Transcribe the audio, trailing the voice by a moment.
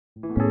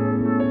Welcome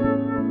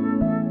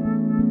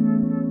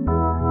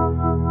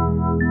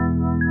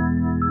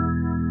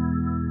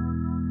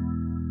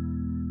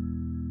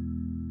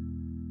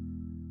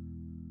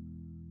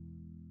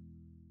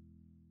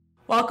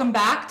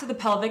back to the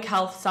Pelvic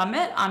Health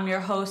Summit. I'm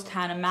your host,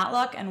 Hannah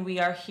Matlock, and we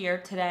are here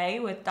today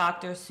with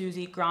Dr.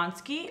 Susie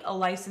Gronski, a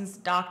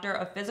licensed doctor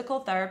of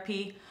physical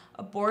therapy,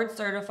 a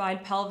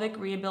board-certified pelvic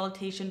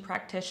rehabilitation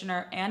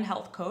practitioner and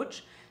health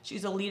coach.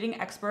 She's a leading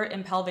expert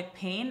in pelvic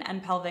pain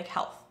and pelvic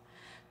health.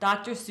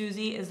 Dr.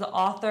 Susie is the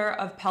author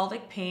of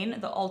Pelvic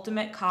Pain, the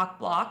Ultimate Cock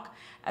Block,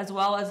 as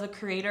well as the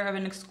creator of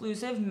an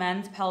exclusive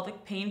men's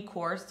pelvic pain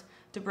course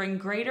to bring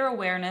greater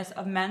awareness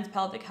of men's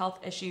pelvic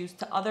health issues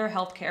to other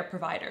healthcare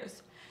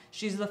providers.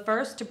 She's the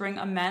first to bring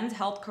a men's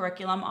health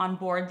curriculum on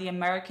board the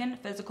American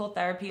Physical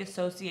Therapy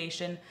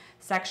Association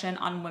section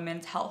on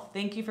women's health.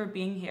 Thank you for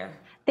being here.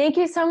 Thank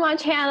you so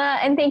much, Hannah,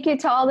 and thank you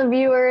to all the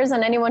viewers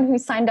and anyone who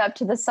signed up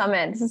to the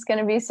summit. This is going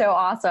to be so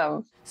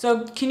awesome.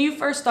 So can you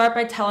first start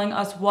by telling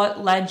us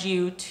what led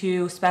you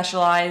to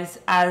specialize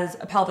as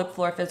a pelvic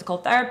floor physical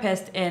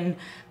therapist in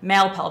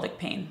male pelvic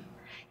pain?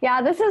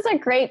 Yeah, this is a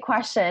great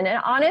question.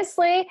 And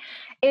honestly,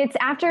 it's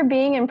after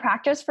being in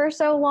practice for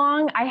so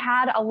long, I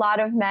had a lot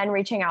of men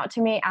reaching out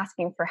to me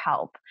asking for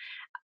help.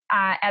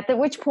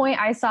 Which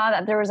point I saw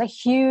that there was a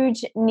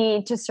huge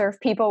need to serve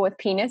people with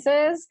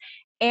penises,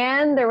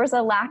 and there was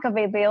a lack of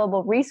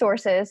available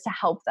resources to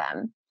help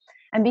them.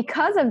 And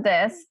because of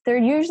this, there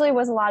usually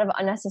was a lot of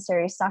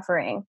unnecessary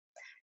suffering.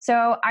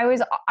 So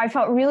I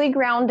felt really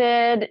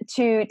grounded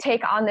to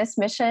take on this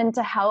mission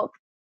to help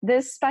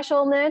this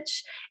special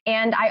niche.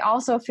 And I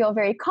also feel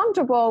very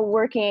comfortable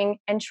working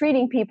and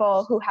treating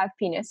people who have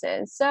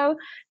penises. So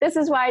this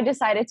is why I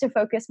decided to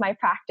focus my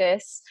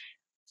practice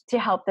to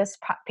help this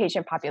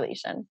patient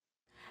population.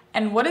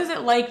 And what is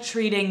it like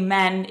treating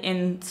men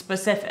in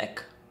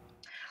specific?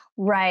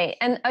 Right.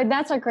 And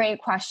that's a great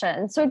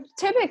question. So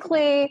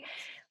typically,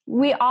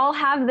 we all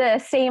have the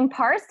same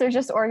parts. They're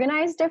just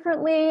organized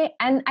differently.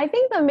 And I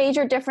think the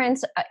major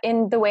difference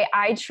in the way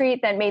I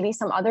treat than maybe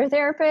some other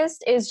therapists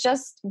is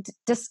just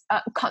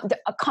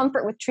a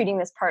comfort with treating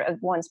this part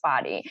of one's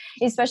body,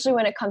 especially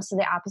when it comes to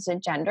the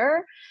opposite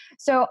gender.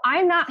 So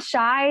I'm not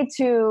shy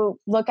to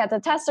look at the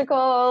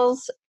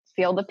testicles,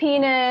 feel the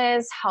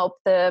penis, help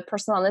the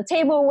person on the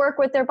table work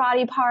with their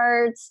body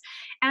parts.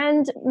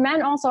 And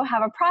men also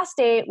have a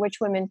prostate, which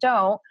women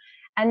don't.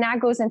 And that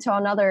goes into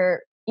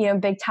another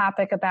big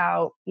topic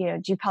about,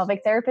 do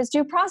pelvic therapists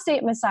do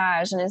prostate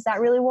massage? And is that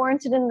really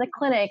warranted in the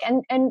clinic?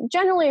 And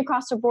generally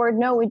across the board,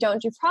 no, we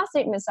don't do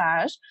prostate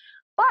massage.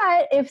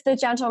 But if the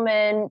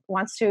gentleman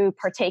wants to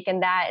partake in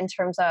that in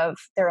terms of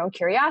their own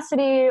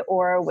curiosity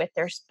or with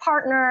their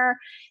partner,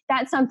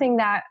 that's something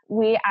that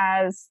we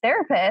as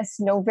therapists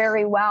know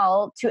very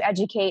well to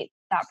educate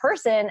that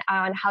person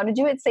on how to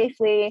do it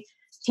safely,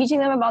 teaching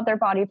them about their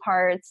body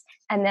parts,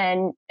 and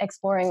then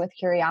exploring with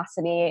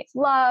curiosity,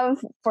 love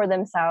for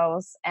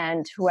themselves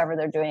and whoever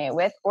they're doing it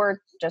with,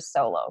 or just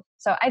solo.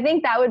 So I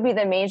think that would be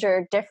the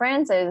major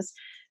difference, is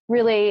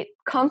really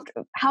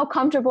how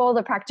comfortable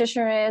the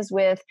practitioner is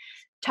with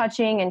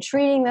touching and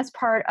treating this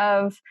part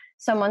of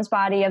someone's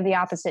body of the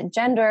opposite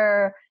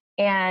gender,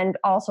 and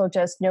also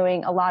just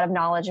knowing a lot of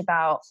knowledge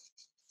about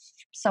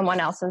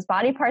someone else's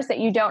body parts that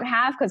you don't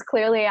have, because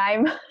clearly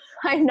I'm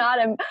not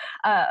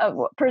a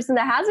person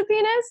that has a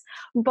penis,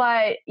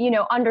 but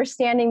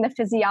understanding the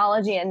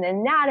physiology and the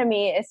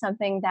anatomy is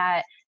something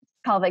that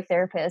pelvic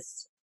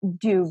therapists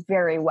do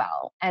very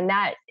well. And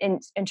that in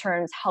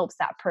turn helps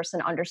that person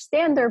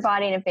understand their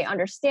body. And if they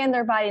understand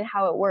their body and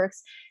how it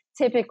works,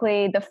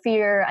 typically the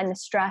fear and the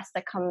stress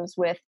that comes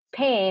with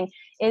pain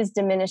is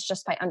diminished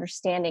just by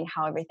understanding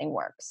how everything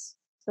works.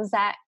 Does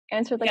that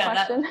answer the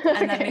question?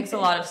 That makes a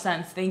lot of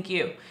sense. Thank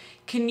you.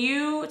 Can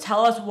you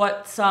tell us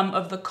what some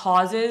of the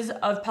causes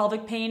of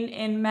pelvic pain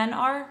in men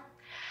are?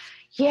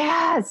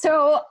 Yeah,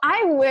 so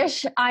I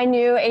wish I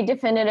knew a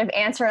definitive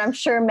answer. I'm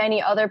sure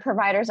many other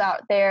providers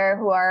out there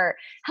who are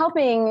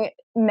helping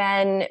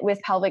men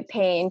with pelvic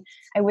pain,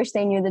 I wish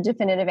they knew the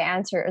definitive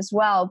answer as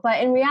well.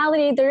 But in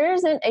reality, there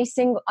isn't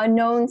a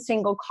known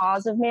single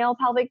cause of male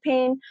pelvic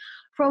pain.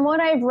 From what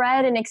I've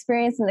read and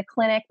experienced in the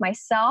clinic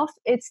myself,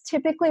 it's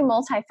typically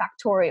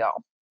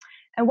multifactorial.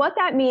 And what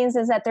that means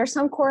is that there's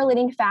some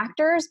correlating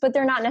factors, but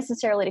they're not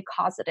necessarily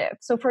causative.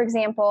 So for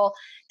example,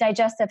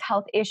 digestive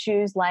health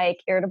issues like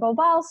irritable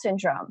bowel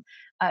syndrome,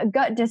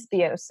 gut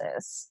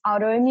dysbiosis,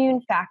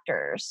 autoimmune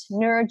factors,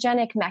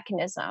 neurogenic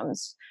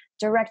mechanisms,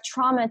 direct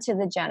trauma to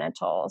the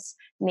genitals,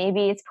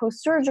 maybe it's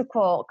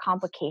post-surgical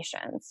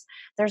complications.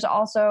 There's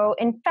also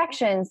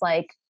infections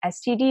like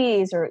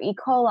STDs or E.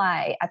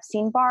 coli,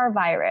 Epstein-Barr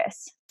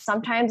virus.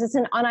 Sometimes it's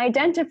an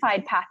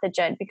unidentified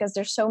pathogen because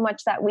there's so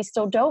much that we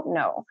still don't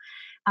know.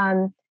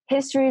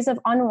 Histories of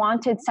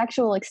unwanted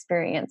sexual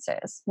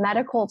experiences,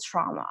 medical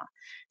trauma,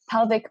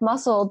 pelvic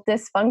muscle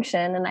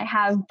dysfunction, and I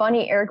have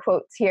bunny air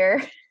quotes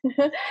here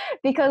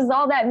because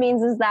all that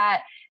means is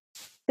that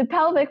the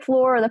pelvic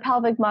floor or the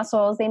pelvic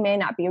muscles, they may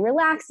not be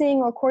relaxing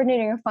or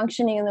coordinating or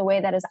functioning in the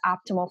way that is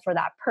optimal for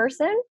that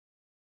person.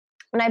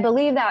 And I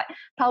believe that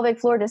pelvic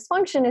floor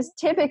dysfunction is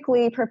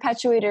typically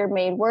perpetuated or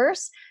made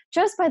worse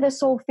just by the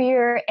sole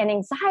fear and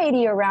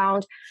anxiety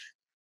around,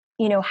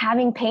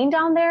 having pain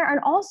down there.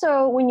 And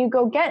also when you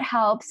go get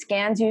help,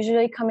 scans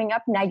usually coming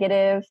up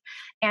negative,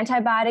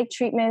 antibiotic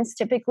treatments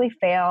typically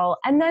fail.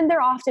 And then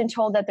they're often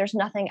told that there's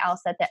nothing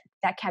else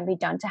that can be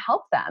done to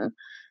help them.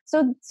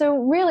 So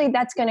really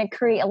that's going to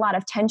create a lot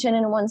of tension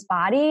in one's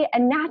body.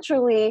 And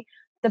naturally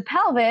the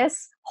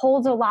pelvis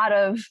holds a lot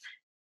of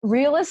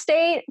real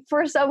estate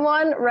for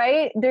someone,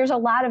 right? There's a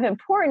lot of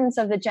importance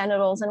of the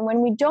genitals. And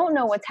when we don't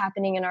know what's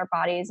happening in our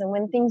bodies and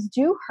when things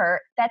do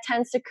hurt, that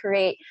tends to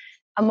create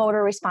a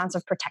motor response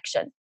of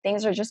protection.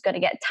 Things are just going to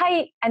get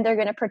tight and they're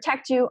going to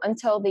protect you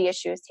until the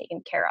issue is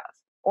taken care of,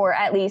 or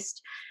at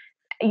least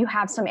you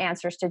have some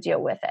answers to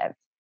deal with it.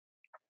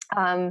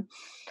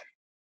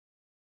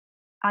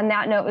 On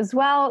that note as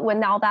well,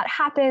 when all that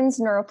happens,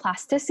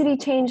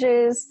 neuroplasticity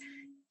changes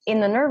in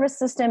the nervous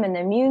system and the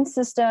immune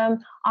system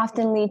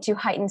often lead to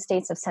heightened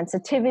states of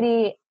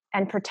sensitivity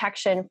and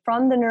protection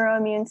from the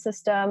neuroimmune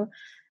system.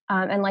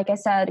 And like I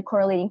said,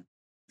 correlating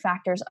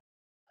factors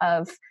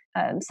of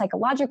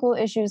psychological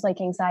issues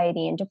like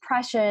anxiety and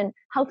depression,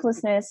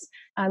 helplessness,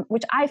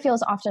 which I feel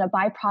is often a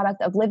byproduct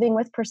of living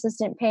with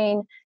persistent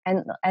pain.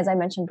 And as I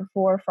mentioned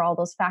before, for all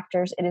those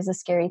factors, it is a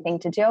scary thing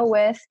to deal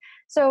with.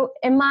 So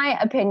in my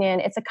opinion,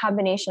 it's a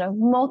combination of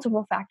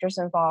multiple factors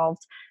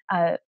involved,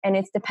 and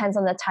it depends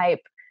on the type,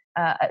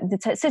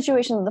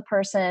 situation of the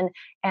person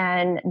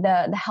and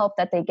the help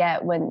that they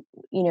get when,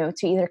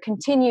 to either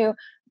continue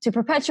to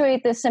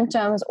perpetuate the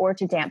symptoms or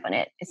to dampen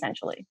it,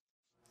 essentially.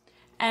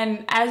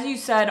 And as you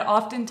said,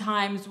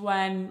 oftentimes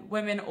when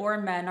women or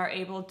men are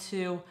able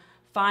to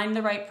find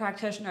the right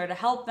practitioner to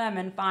help them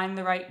and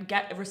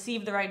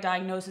receive the right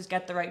diagnosis,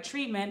 get the right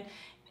treatment,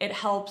 it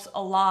helps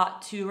a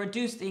lot to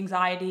reduce the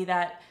anxiety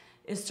that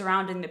is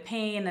surrounding the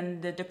pain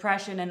and the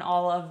depression and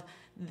all of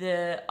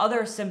the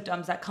other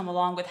symptoms that come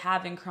along with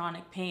having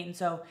chronic pain.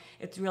 So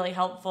it's really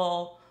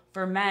helpful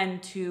for men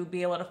to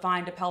be able to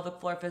find a pelvic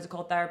floor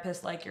physical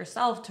therapist like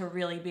yourself to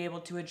really be able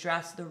to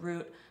address the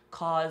root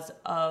cause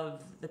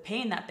of the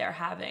pain that they're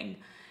having.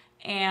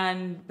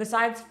 And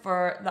besides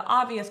for the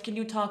obvious, can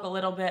you talk a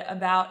little bit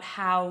about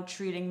how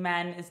treating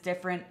men is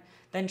different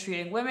than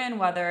treating women,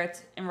 whether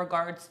it's in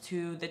regards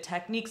to the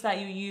techniques that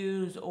you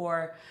use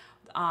or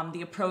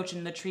the approach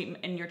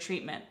in your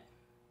treatment?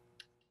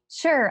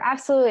 Sure,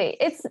 absolutely.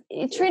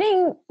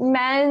 Treating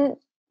men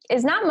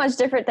is not much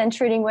different than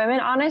treating women,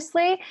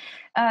 honestly.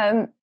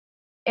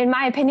 In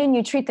my opinion,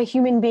 you treat the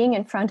human being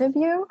in front of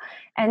you,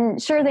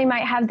 and sure, they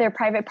might have their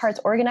private parts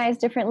organized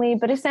differently,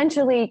 but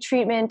essentially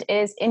treatment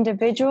is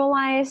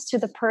individualized to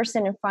the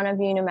person in front of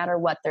you, no matter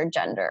what their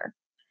gender.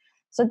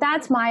 So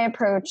that's my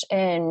approach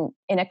in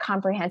a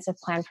comprehensive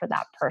plan for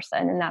that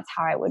person. And that's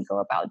how I would go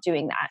about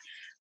doing that.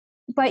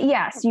 But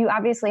yes, you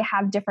obviously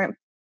have different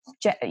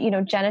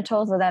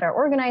genitals that are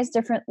organized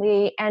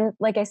differently. And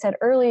like I said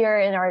earlier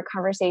in our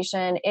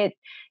conversation, it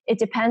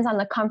depends on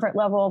the comfort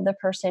level of the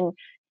person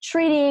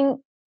treating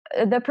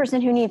the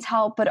person who needs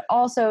help, but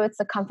also it's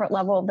the comfort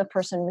level of the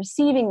person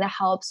receiving the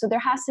help. So there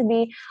has to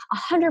be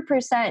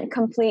 100%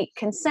 complete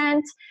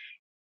consent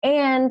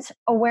and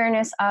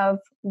awareness of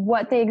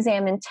what the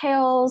exam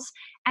entails,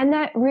 and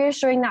that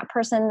reassuring that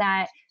person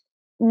that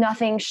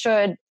nothing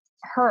should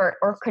hurt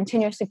or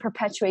continuously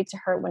perpetuate to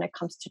hurt when it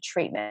comes to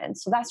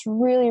treatment. So that's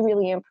really,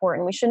 really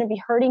important. We shouldn't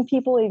be hurting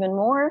people even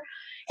more.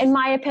 In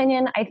my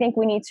opinion, I think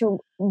we need to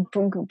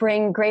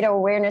bring greater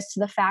awareness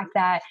to the fact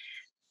that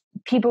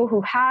people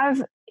who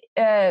have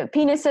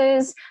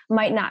penises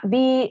might not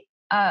be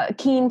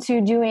keen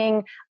to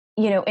doing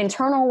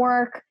internal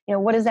work.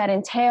 What does that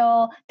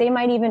entail? They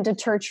might even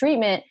deter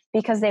treatment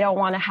because they don't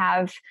want to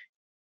have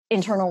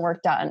internal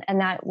work done.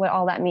 And what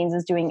all that means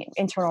is doing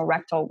internal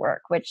rectal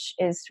work, which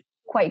is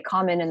quite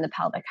common in the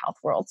pelvic health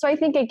world. So I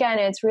think, again,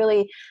 it's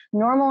really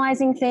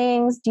normalizing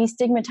things,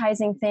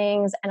 destigmatizing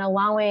things, and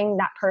allowing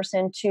that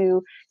person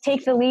to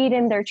take the lead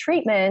in their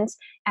treatment.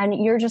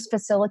 And you're just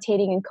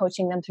facilitating and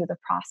coaching them through the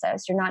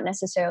process. You're not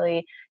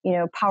necessarily,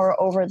 power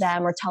over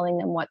them or telling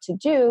them what to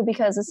do,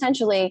 because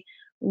essentially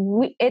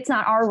it's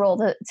not our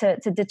role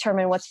to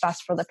determine what's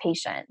best for the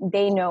patient.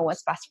 They know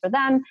what's best for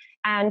them.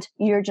 And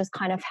you're just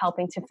kind of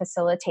helping to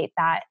facilitate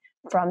that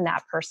from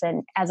that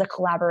person as a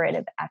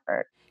collaborative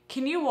effort.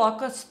 Can you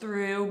walk us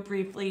through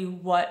briefly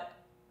what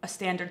a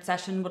standard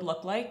session would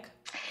look like?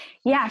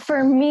 Yeah,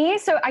 for me,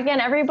 so again,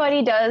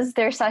 everybody does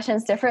their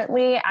sessions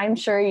differently. I'm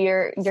sure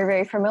you're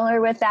very familiar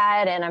with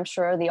that, and I'm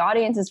sure the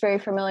audience is very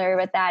familiar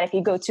with that. If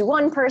you go to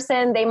one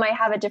person, they might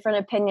have a different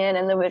opinion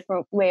and the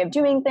different way of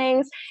doing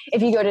things.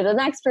 If you go to the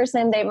next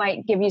person, they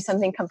might give you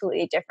something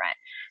completely different.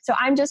 So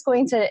I'm just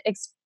going to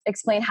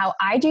explain how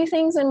I do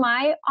things in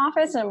my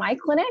office and my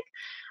clinic.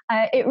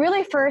 It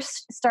really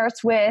first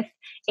starts with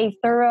a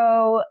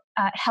thorough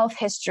health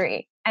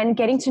history and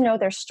getting to know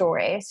their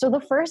story. So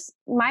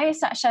my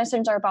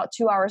sessions are about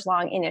 2 hours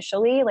long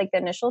initially, like the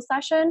initial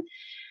session.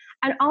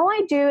 And all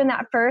I do in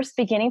that first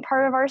beginning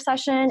part of our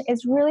session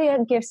is really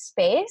give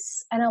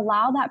space and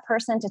allow that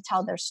person to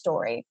tell their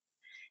story.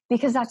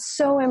 because that's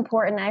so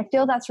important. I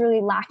feel that's really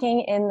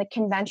lacking in the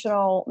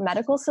conventional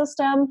medical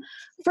system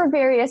for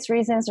various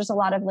reasons. There's a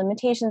lot of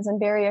limitations and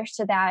barriers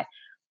to that.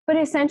 But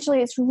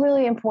essentially, it's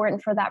really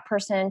important for that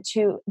person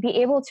to be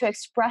able to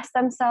express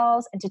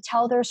themselves and to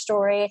tell their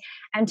story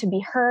and to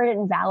be heard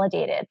and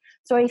validated.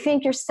 So I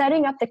think you're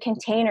setting up the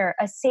container,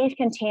 a safe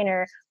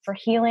container for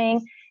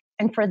healing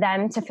and for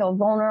them to feel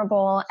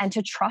vulnerable and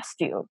to trust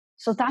you.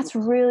 So that's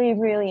really,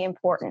 really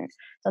important.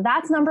 So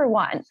that's number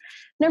one.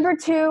 Number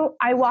two,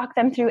 I walk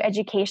them through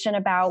education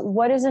about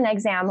what does an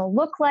exam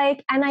look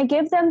like, and I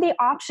give them the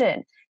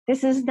option.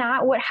 This is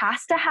not what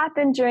has to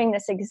happen during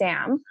this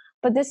exam,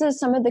 but this is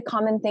some of the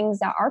common things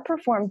that are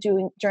performed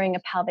during a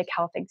pelvic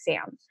health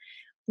exam.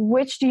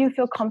 Which do you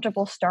feel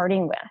comfortable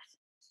starting with?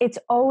 It's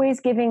always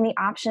giving the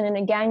option. And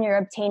again, you're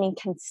obtaining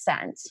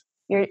consent.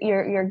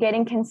 You're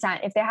getting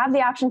consent. If they have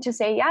the option to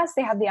say yes,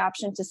 they have the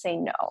option to say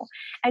no.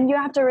 And you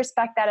have to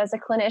respect that as a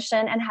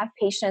clinician and have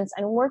patience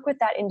and work with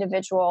that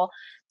individual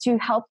to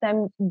help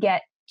them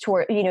get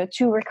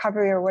to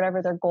recovery or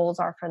whatever their goals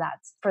are for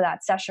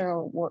that session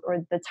or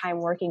the time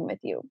working with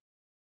you.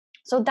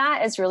 So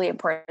that is really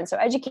important. So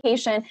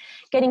education,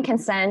 getting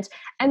consent,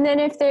 and then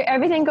if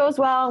everything goes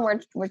well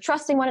and we're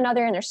trusting one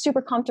another and they're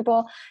super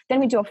comfortable, then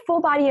we do a full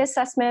body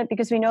assessment,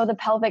 because we know the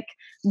pelvic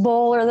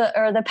bowl or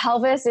the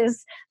pelvis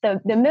is the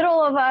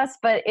middle of us,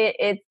 but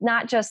it's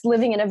not just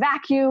living in a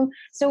vacuum.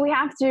 So we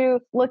have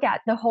to look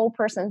at the whole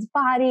person's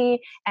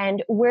body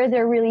and where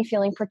they're really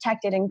feeling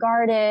protected and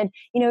guarded.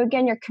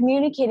 Again, you're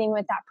communicating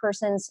with that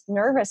person's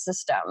nervous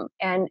system,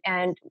 and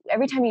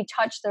every time you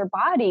touch their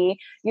body,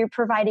 you're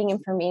providing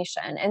information.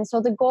 And so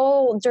the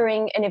goal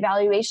during an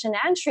evaluation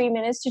and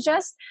treatment is to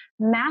just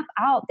map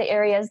out the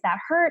areas that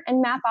hurt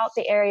and map out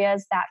the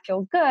areas that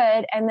feel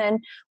good, and then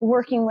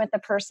working with the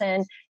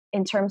person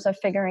in terms of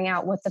figuring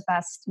out what the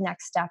best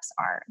next steps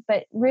are.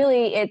 But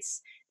really, it's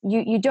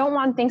you don't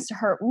want things to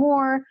hurt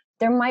more.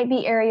 There might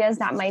be areas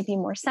that might be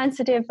more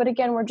sensitive, but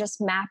again, we're just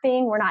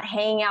mapping. We're not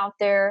hanging out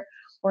there.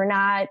 We're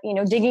not,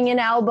 digging an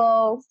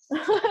elbow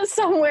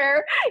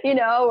somewhere,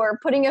 or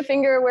putting a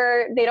finger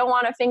where they don't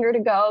want a finger to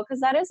go,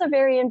 because that is a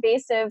very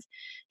invasive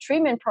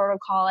treatment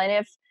protocol. And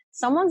if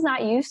someone's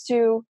not used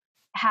to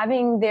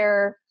having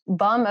their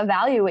bum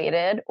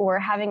evaluated or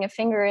having a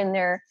finger in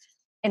their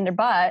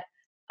butt,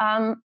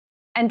 and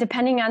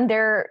depending on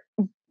their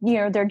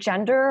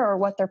gender or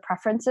what their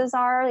preferences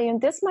are,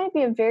 this might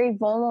be a very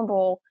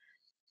vulnerable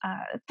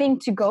thing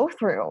to go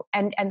through.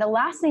 And the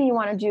last thing you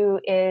want to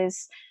do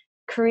is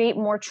create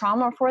more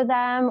trauma for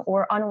them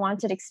or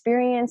unwanted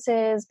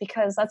experiences,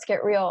 because let's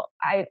get real.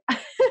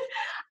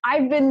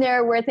 I've been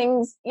there where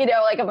things,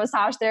 like a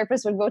massage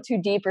therapist would go too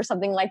deep or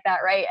something like that,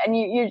 right?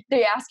 And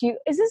they ask you,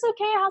 is this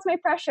okay? How's my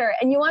pressure?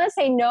 And you want to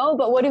say no,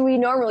 but what do we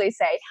normally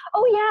say?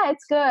 Oh yeah,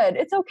 it's good.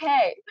 It's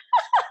okay.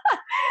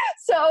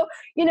 So,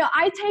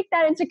 I take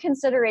that into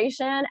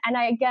consideration, and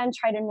I again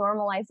try to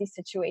normalize these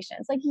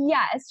situations. Like,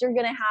 yes, you're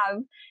going to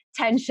have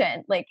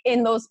tension like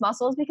in those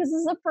muscles because this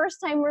is the first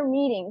time we're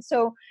meeting.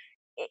 So,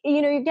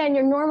 again,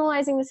 you're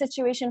normalizing the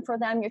situation for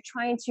them. You're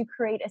trying to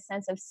create a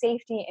sense of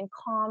safety and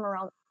calm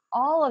around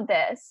all of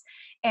this,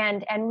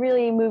 and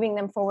really moving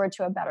them forward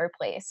to a better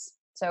place.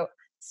 So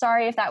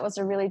sorry if that was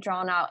a really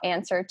drawn out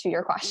answer to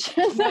your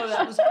question. No,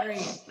 that was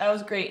great. That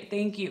was great.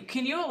 Thank you.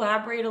 Can you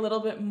elaborate a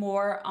little bit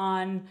more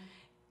on,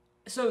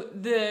 so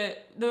the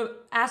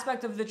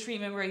aspect of the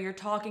treatment where you're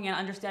talking and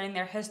understanding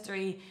their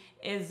history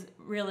is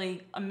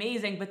really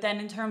amazing, but then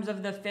in terms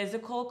of the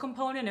physical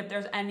component, if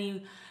there's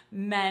any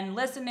men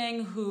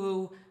listening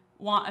who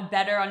want a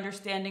better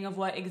understanding of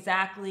what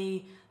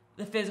exactly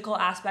the physical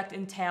aspect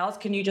entails,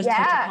 can you just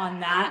touch upon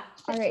that?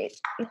 All right.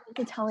 You have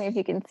to tell me if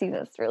you can see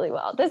this really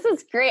well. This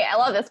is great. I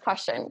love this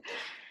question.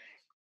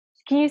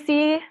 Can you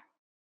see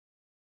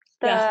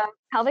the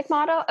pelvic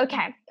model?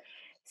 Okay.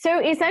 So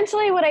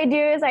essentially what I do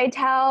is I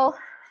tell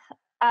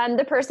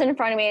the person in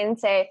front of me and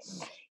say,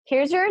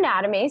 here's your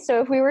anatomy.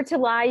 So if we were to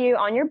lie you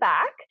on your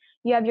back,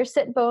 you have your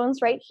sit bones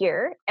right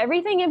here.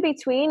 Everything in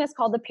between is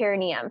called the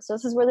perineum. So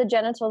this is where the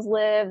genitals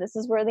live. This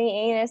is where the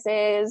anus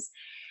is.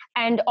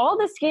 And all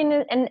the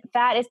skin and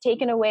fat is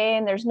taken away,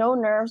 and there's no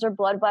nerves or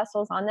blood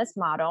vessels on this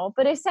model.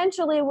 But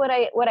essentially what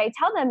I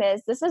tell them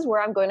is, this is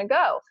where I'm going to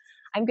go.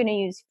 I'm going to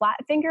use flat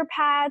finger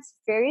pads,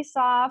 very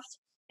soft,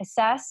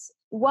 assess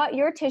what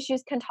your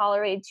tissues can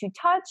tolerate to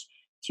touch,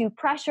 to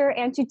pressure,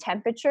 and to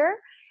temperature.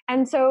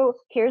 And so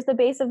here's the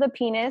base of the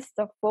penis.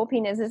 The full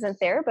penis isn't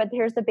there, but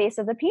here's the base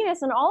of the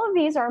penis. And all of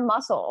these are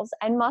muscles,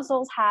 and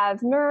muscles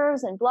have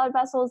nerves and blood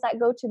vessels that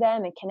go to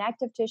them, and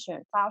connective tissue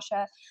and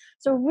fascia.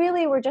 So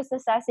really, we're just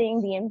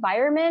assessing the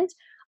environment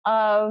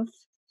of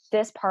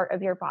this part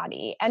of your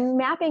body and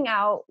mapping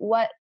out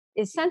what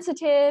is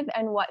sensitive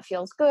and what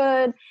feels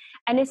good.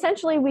 And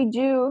essentially we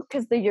do,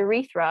 because the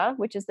urethra,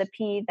 which is the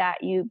pee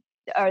that you,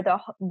 or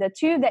the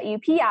tube that you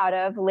pee out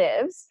of,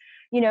 lives,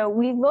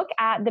 we look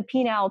at the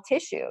penile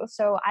tissue.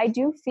 So I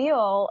do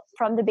feel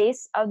from the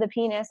base of the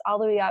penis all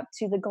the way up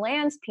to the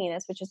glans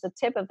penis, which is the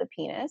tip of the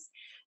penis,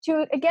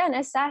 to again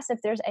assess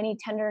if there's any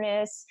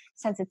tenderness,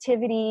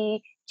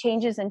 sensitivity,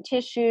 changes in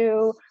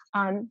tissue,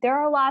 There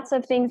are lots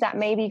of things that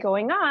may be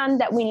going on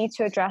that we need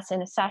to address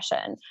in a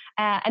session.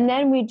 And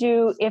then we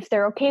do, if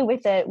they're okay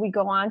with it, we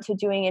go on to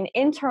doing an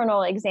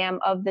internal exam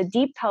of the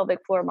deep pelvic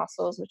floor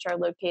muscles, which are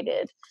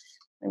located.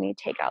 Let me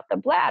take out the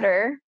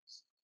bladder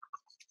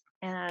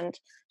and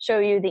show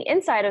you the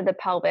inside of the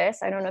pelvis.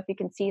 I don't know if you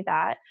can see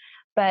that,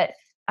 but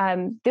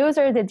those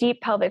are the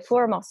deep pelvic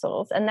floor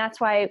muscles. And that's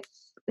why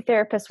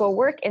therapists will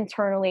work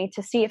internally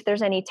to see if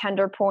there's any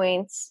tender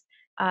points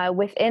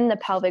within the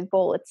pelvic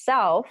bowl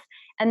itself.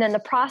 And then the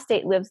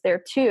prostate lives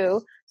there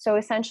too. So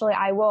essentially,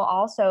 I will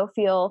also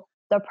feel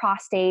the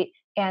prostate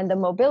and the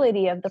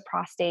mobility of the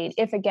prostate,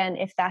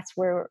 if that's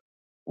where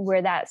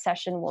that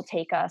session will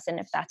take us, and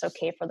if that's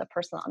okay for the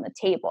person on the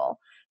table.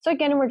 So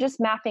again, we're just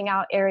mapping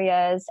out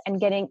areas and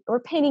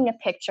we're painting a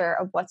picture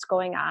of what's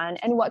going on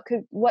and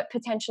what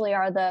potentially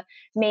are the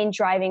main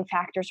driving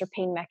factors or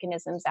pain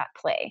mechanisms at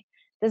play.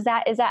 Is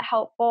that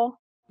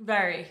helpful?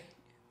 Very.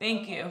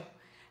 Thank you.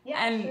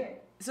 Yeah, and sure.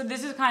 So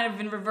this is kind of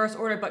in reverse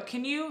order, but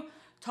can you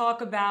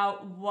talk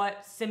about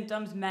what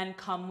symptoms men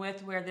come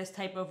with where this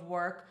type of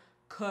work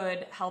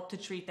could help to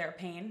treat their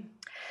pain?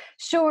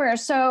 Sure.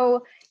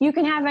 So you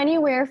can have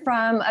anywhere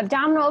from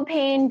abdominal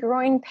pain,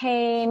 groin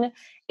pain,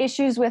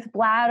 issues with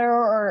bladder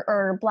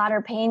or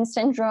bladder pain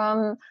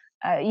syndrome.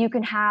 You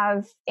can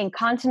have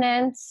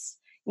incontinence.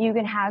 You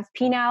can have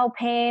penile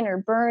pain or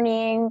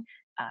burning,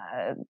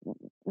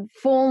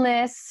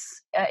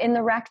 fullness in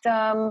the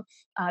rectum,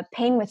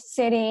 pain with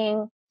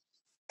sitting.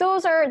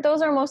 Those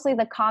are mostly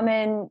the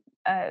common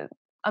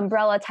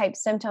umbrella type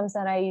symptoms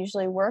that I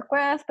usually work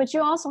with. But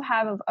you also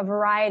have a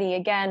variety,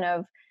 again,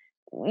 of,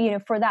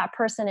 for that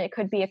person, it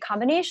could be a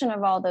combination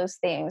of all those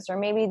things, or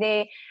maybe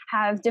they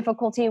have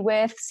difficulty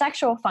with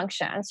sexual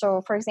function.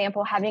 So for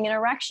example, having an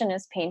erection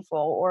is painful,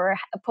 or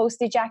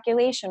post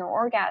ejaculation or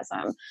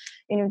orgasm.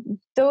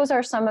 Those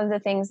are some of the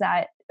things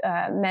that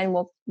men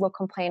will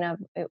complain of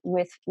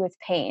with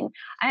pain.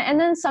 And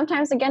then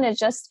sometimes, again,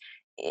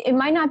 it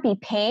might not be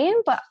pain,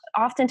 but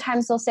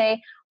oftentimes they'll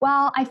say,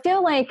 well, I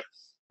feel like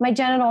my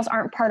genitals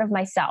aren't part of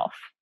myself.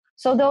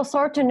 So they'll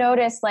start to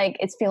notice like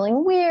it's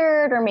feeling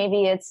weird, or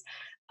maybe it's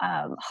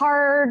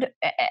hard,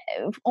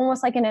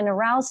 almost like in an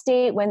aroused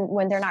state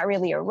when they're not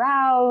really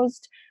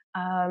aroused.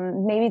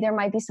 Maybe there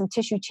might be some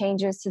tissue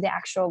changes to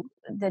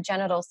the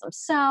genitals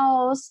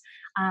themselves,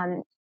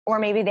 or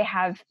maybe they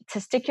have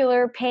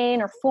testicular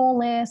pain or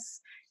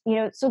fullness.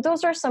 So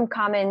those are some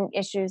common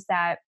issues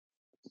that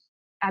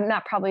I'm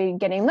not probably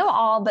getting them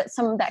all, but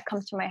some that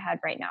comes to my head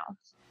right now.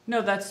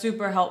 No, that's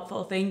super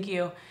helpful. Thank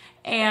you.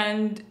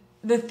 And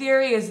the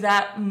theory is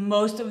that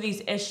most of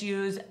these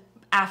issues,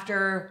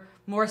 after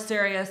more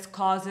serious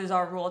causes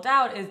are ruled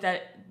out, is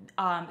that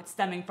it's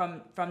stemming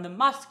from the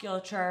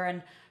musculature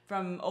and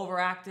from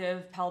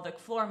overactive pelvic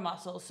floor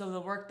muscles. So the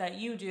work that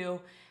you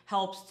do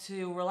helps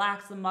to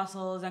relax the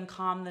muscles and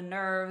calm the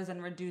nerves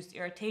and reduce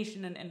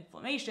irritation and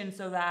inflammation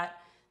so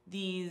that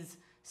these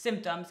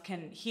symptoms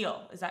can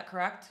heal. Is that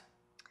correct?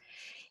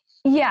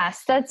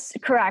 Yes, that's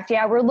correct.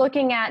 Yeah, we're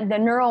looking at the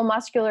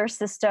neuromuscular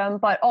system,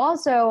 but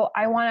also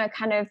I want to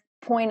kind of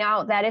point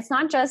out that it's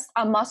not just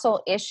a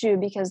muscle issue,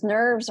 because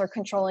nerves are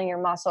controlling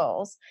your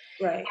muscles.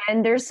 Right.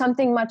 And there's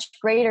something much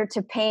greater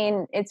to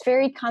pain. It's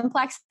very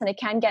complex and it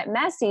can get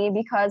messy,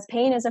 because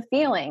pain is a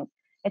feeling.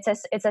 It's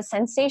a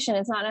sensation.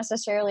 It's not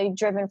necessarily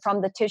driven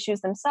from the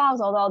tissues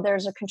themselves, although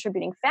there's a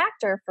contributing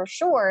factor for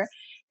sure.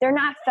 They're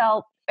not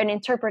felt and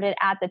interpreted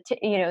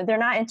they're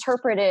not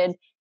interpreted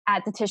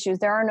at the tissues.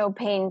 There are no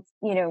pain,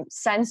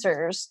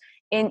 sensors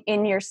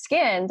in your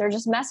skin. They're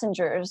just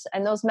messengers.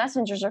 And those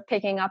messengers are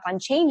picking up on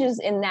changes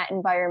in that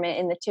environment,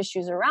 in the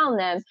tissues around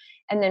them,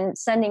 and then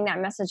sending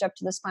that message up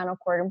to the spinal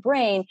cord and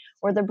brain,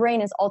 where the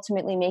brain is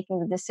ultimately making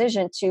the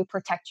decision to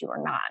protect you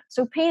or not.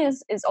 So pain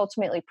is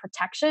ultimately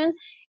protection.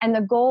 And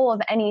the goal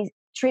of any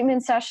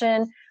treatment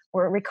session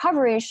or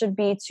recovery should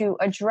be to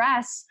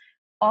address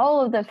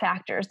all of the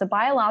factors, the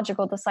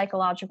biological, the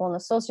psychological, and the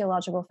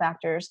sociological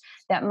factors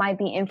that might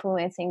be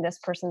influencing this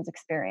person's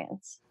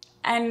experience.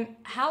 And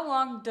how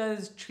long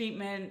does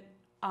treatment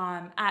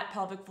at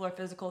pelvic floor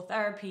physical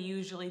therapy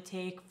usually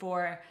take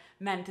for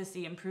men to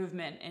see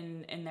improvement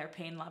in their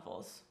pain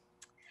levels?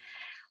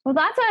 Well,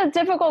 that's a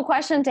difficult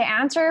question to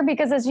answer,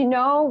 because as you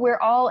know, we're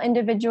all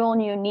individual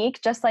and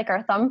unique, just like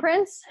our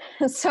thumbprints.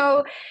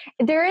 So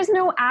there is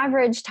no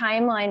average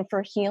timeline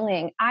for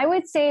healing. I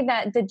would say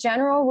that the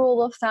general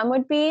rule of thumb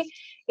would be,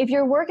 if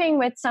you're working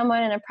with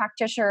someone and a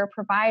practitioner or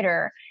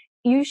provider,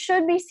 you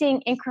should be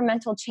seeing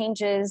incremental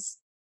changes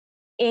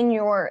in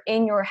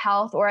your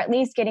health, or at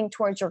least getting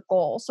towards your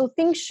goal. So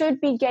things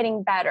should be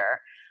getting better.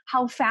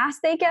 How fast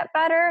they get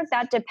better,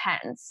 that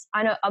depends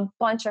on a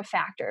bunch of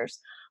factors.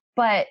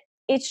 But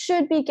it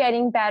should be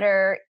getting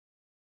better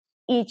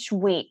each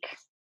week.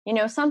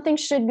 Something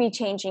should be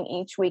changing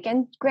each week.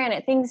 And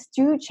granted, things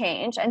do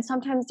change, and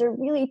sometimes they're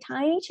really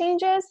tiny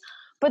changes,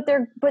 but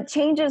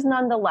changes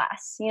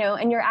nonetheless,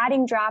 and you're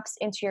adding drops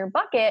into your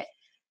bucket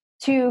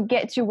to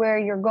get to where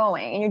you're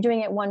going, and you're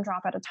doing it one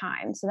drop at a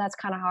time. So that's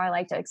kind of how I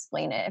like to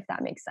explain it, if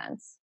that makes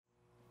sense.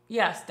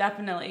 Yes,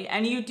 definitely.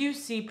 And you do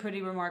see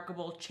pretty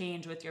remarkable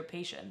change with your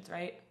patients,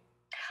 right?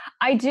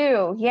 I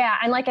do, yeah.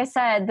 And like I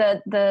said,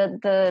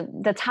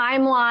 the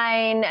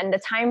timeline and the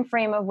time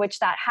frame of which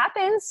that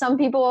happens, some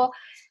people,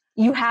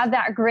 you have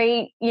that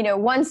great,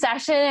 one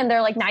session and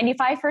they're like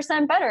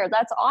 95% better.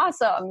 That's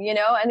awesome,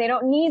 and they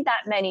don't need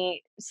that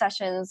many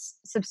sessions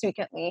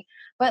subsequently.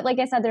 But like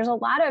I said, there's a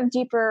lot of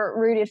deeper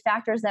rooted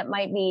factors that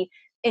might be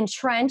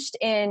entrenched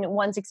in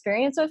one's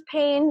experience with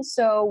pain.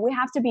 So we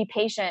have to be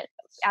patient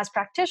as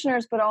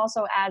practitioners, but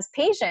also as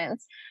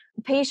patients,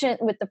 patient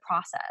with the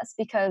process,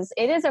 because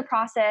it is a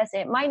process.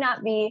 It might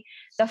not be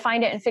the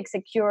find it and fix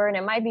it cure, and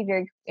it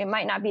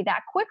might not be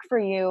that quick for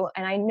you.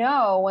 And I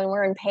know when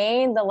we're in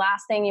pain, the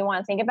last thing you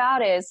want to think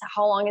about is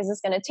how long is this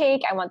going to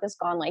take? I want this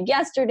gone like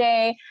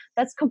yesterday.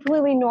 That's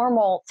completely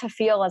normal to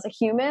feel as a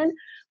human,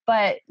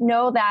 but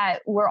know that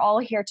we're all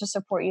here to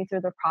support you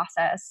through the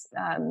process,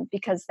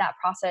 because that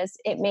process,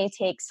 it may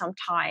take some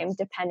time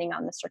depending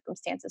on the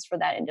circumstances for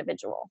that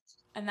individual.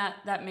 And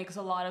that makes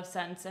a lot of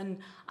sense. And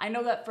I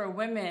know that for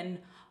women,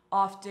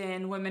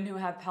 often women who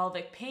have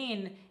pelvic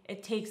pain,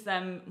 it takes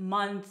them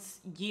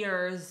months,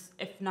 years,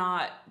 if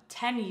not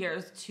 10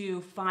 years to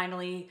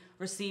finally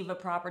receive a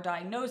proper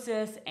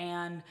diagnosis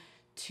and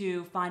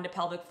to find a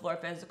pelvic floor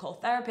physical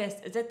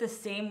therapist. Is it the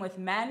same with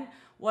men?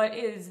 What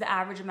is the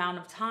average amount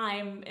of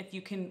time, if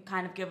you can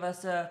kind of give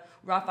us a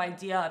rough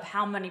idea of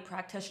how many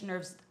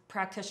practitioners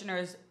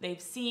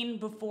they've seen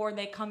before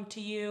they come to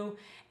you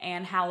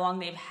and how long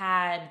they've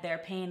had their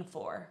pain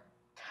for?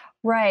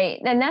 Right.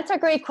 And that's a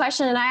great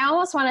question. And I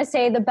almost want to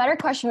say the better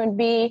question would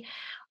be,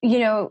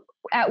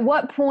 at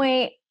what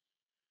point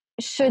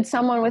should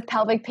someone with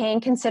pelvic pain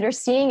consider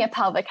seeing a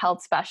pelvic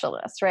health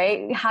specialist,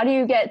 right? How do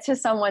you get to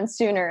someone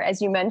sooner, as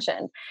you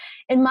mentioned?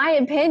 In my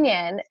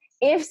opinion,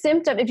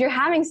 if you're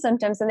having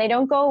symptoms and they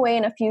don't go away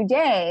in a few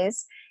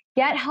days,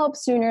 get help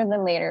sooner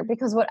than later,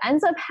 because what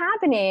ends up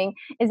happening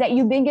is that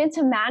you begin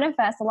to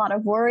manifest a lot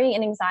of worry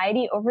and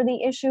anxiety over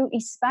the issue,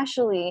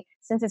 especially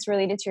since it's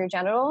related to your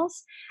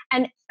genitals.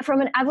 And from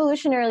an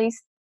evolutionary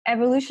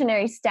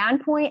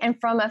standpoint, and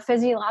from a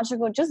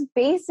physiological, just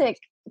basic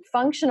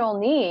functional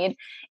need,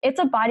 it's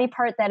a body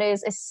part that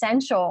is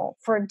essential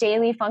for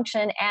daily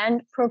function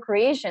and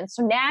procreation.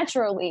 So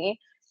naturally,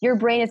 your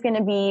brain is going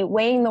to be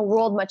weighing the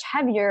world much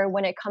heavier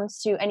when it comes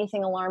to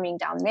anything alarming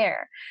down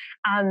there.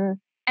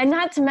 And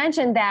not to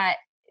mention that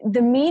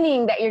the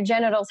meaning that your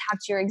genitals have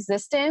to your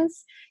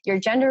existence, your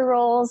gender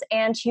roles,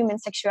 and human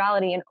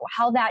sexuality, and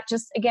how that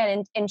just,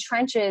 again,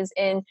 entrenches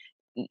in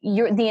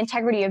the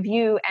integrity of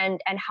you and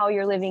how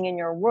you're living in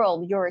your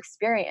world, your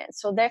experience.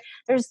 So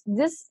there's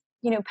this,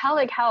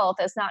 pelvic health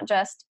is not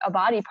just a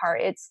body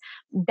part. It's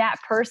that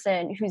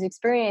person who's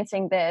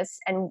experiencing this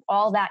and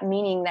all that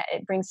meaning that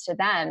it brings to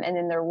them and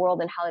in their world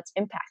and how it's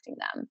impacting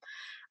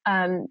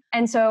them.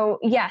 And so,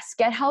 yes,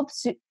 get help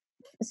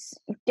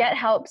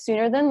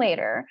sooner than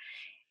later.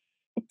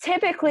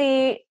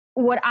 Typically,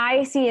 what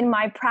I see in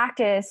my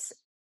practice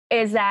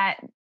is that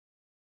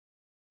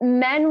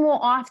men will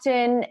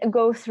often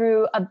go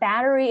through a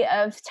battery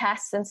of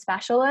tests and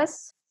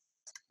specialists,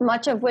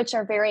 much of which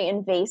are very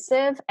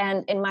invasive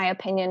and, in my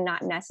opinion,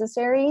 not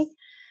necessary,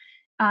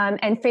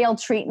 and failed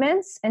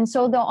treatments. And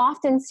so they'll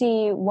often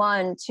see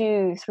 1,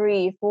 2,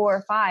 3,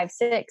 4, 5,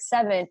 6,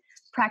 7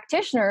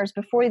 practitioners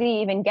before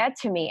they even get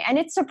to me. And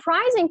it's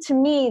surprising to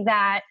me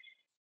that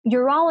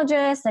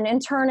urologists and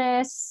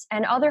internists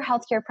and other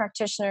healthcare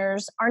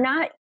practitioners are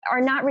not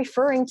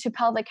referring to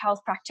pelvic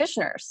health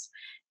practitioners.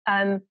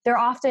 They're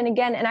often,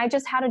 again, and I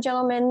just had a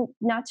gentleman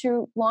not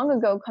too long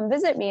ago come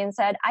visit me and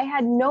said, I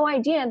had no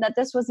idea that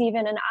this was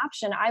even an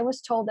option. I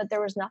was told that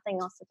there was nothing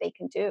else that they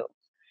can do.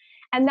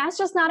 And that's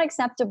just not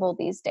acceptable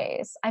these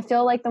days. I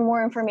feel like the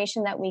more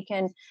information that we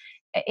can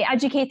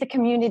educate the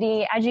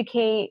community,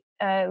 educate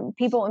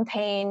people in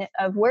pain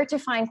of where to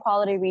find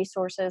quality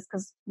resources,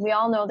 because we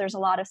all know there's a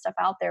lot of stuff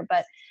out there,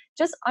 but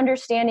just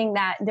understanding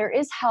that there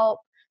is help.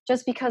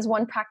 Just because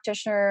one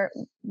practitioner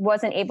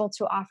wasn't able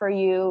to offer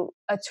you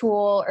a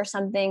tool or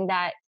something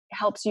that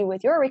helps you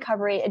with your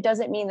recovery, it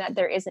doesn't mean that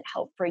there isn't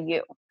help for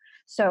you.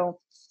 So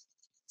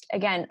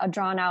again, a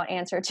drawn out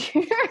answer to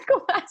your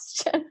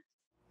question.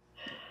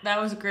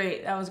 That was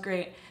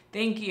great.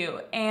 Thank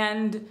you.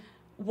 And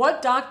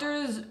what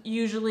doctors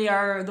usually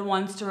are the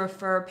ones to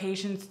refer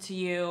patients to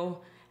you?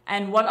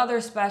 And what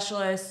other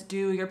specialists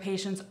do your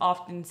patients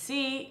often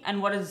see?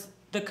 And what does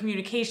the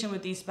communication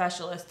with these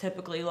specialists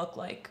typically look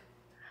like?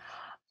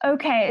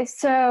 Okay,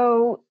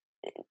 so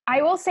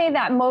I will say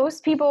that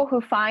most people who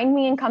find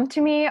me and come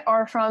to me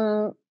are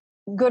from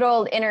good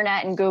old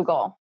internet and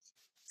Google.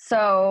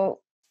 So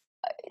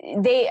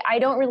I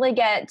don't really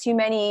get too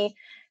many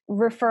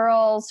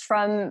referrals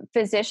from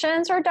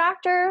physicians or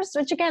doctors,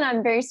 which again,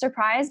 I'm very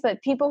surprised,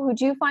 but people who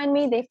do find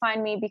me, they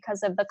find me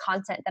because of the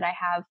content that I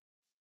have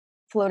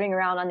floating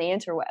around on the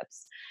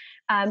interwebs.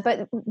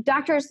 But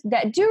doctors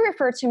that do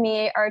refer to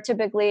me are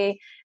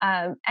typically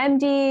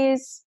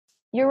MDs,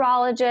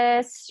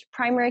 urologists,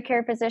 primary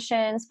care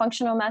physicians,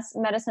 functional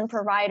medicine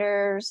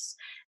providers,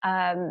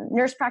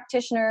 nurse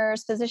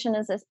practitioners, physician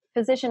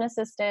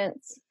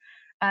assistants.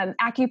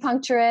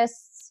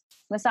 acupuncturists,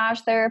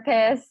 massage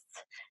therapists.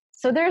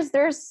 So there's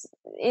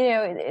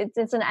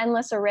it's an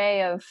endless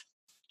array of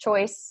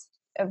choice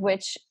of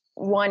which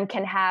one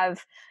can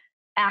have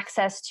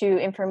access to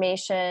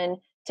information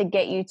to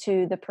get you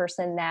to the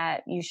person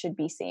that you should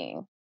be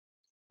seeing,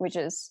 which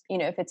is,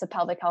 if it's a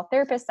pelvic health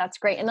therapist, that's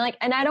great. And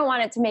I don't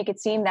want it to make it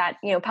seem that,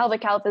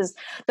 pelvic health is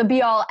the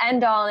be all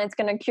end all and it's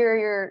going to cure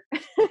your,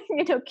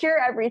 cure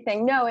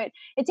everything. No, it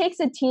takes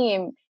a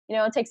team.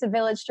 It takes a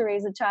village to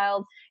raise a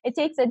child. It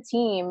takes a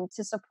team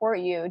to support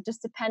you,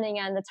 just depending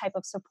on the type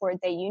of support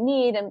that you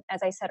need. And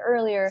as I said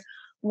earlier,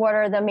 what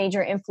are the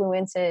major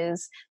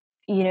influences,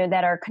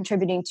 that are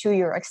contributing to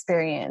your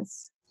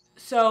experience?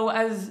 So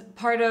as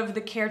part of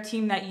the care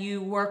team that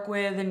you work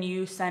with and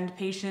you send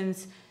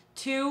patients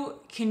to,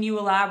 can you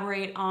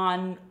elaborate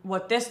on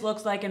what this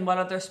looks like and what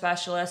other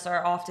specialists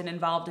are often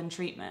involved in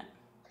treatment?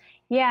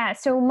 Yeah,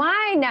 so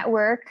my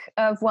network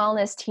of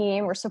wellness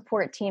team or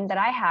support team that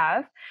I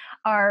have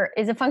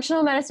is a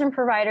functional medicine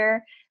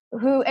provider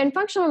and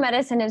functional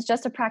medicine is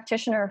just a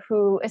practitioner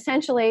who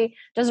essentially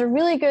does a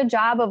really good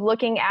job of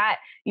looking at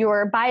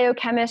your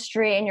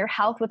biochemistry and your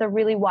health with a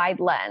really wide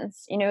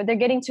lens. They're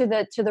getting to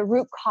the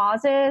root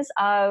causes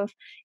of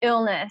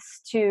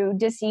illness, to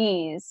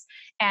disease,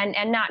 and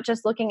not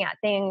just looking at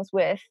things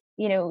with,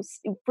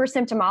 for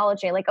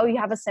symptomology, like, oh, you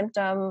have a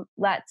symptom,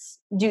 let's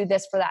do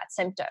this for that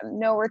symptom.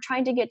 No, we're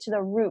trying to get to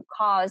the root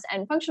cause.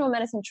 And functional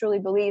medicine truly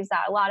believes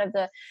that a lot of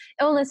the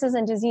illnesses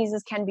and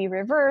diseases can be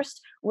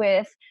reversed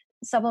with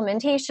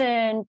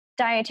supplementation,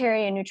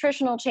 dietary and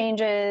nutritional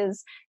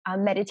changes,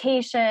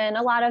 meditation,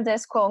 a lot of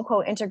this quote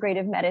unquote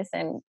integrative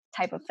medicine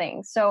type of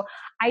thing. So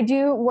I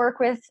do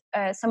work with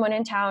someone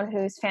in town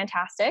who's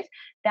fantastic.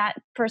 That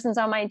person's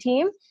on my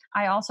team.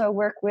 I also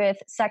work with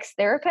sex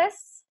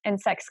therapists and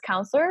sex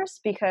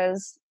counselors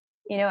because,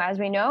 as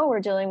we know,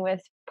 we're dealing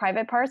with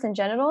private parts and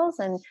genitals,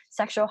 and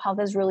sexual health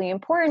is really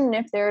important.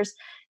 If there's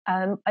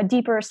a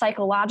deeper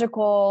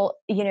psychological,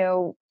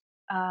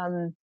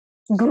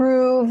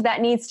 groove that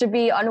needs to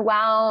be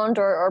unwound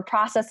or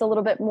processed a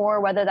little bit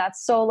more, whether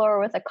that's solo or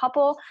with a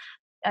couple,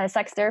 a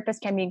sex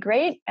therapist can be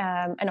great,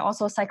 and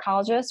also a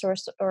psychologist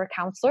or a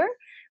counselor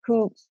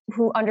who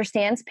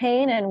understands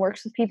pain and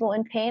works with people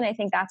in pain. I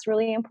think that's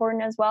really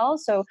important as well.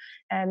 So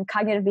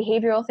cognitive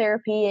behavioral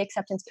therapy,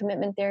 acceptance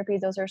commitment therapy,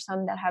 those are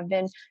some that have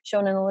been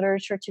shown in the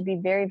literature to be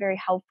very, very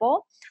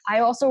helpful. I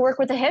also work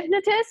with a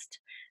hypnotist.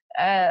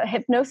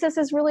 Hypnosis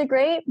is really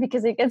great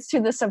because it gets to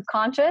the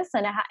subconscious,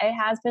 and it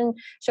has been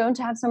shown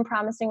to have some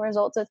promising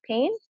results with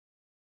pain.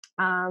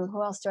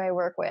 Who else do I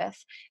work with?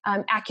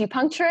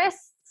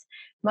 Acupuncturists,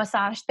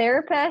 massage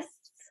therapists.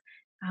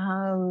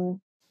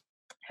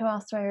 Who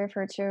else do I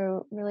refer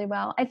to really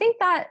well? I think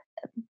that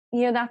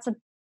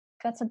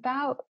that's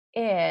about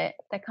it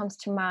that comes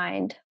to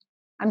mind.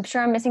 I'm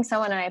sure I'm missing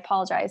someone, and I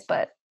apologize,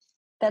 but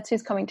that's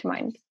who's coming to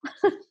mind.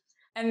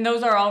 And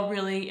those are all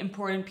really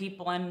important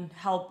people and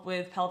help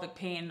with pelvic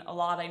pain a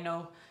lot. I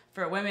know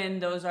for women,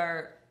 those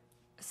are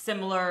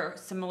similar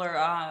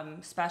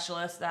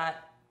specialists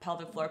that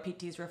pelvic floor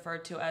PT is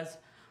referred to as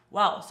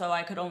well. So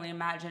I could only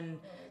imagine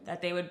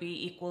that they would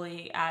be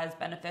equally as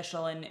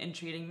beneficial in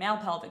treating male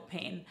pelvic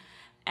pain.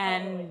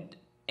 And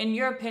in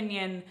your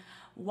opinion,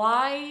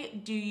 why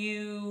do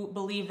you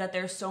believe that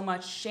there's so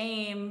much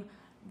shame,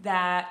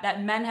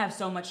 that men have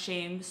so much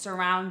shame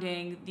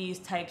surrounding these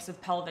types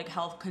of pelvic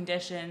health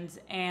conditions,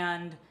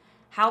 and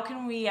how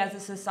can we as a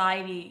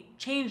society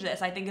change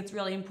this? I think it's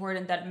really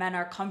important that men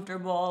are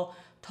comfortable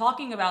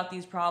talking about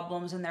these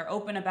problems and they're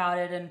open about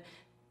it, and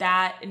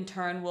that in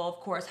turn will of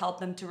course help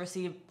them to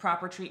receive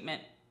proper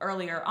treatment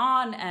earlier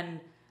on and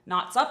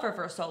not suffer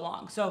for so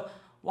long. So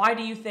why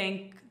do you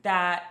think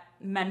that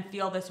men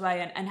feel this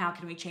way, and how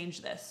can we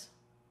change this?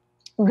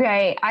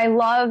 Great. I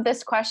love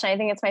this question. I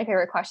think it's my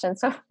favorite question.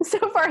 So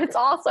far it's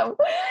awesome.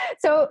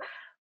 So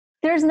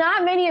there's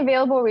not many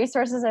available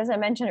resources, as I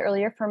mentioned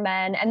earlier, for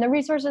men, and the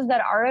resources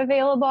that are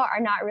available are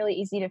not really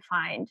easy to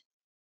find.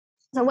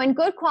 So when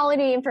good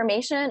quality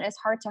information is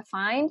hard to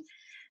find,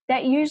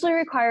 that usually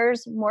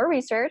requires more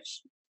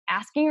research,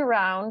 asking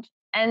around,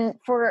 and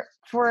for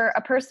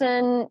a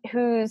person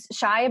who's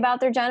shy about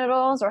their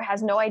genitals or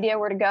has no idea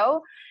where to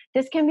go,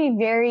 this can be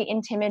very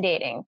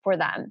intimidating for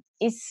them,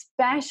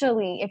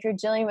 especially if you're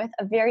dealing with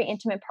a very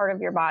intimate part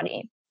of your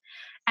body.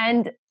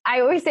 And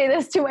I always say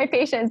this to my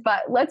patients,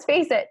 but let's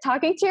face it,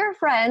 talking to your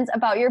friends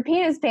about your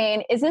penis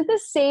pain isn't the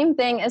same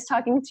thing as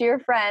talking to your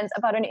friends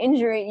about an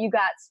injury you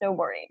got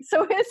snowboarding.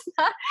 So it's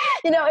not,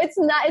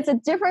 it's a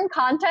different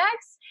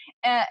context,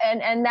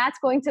 and that's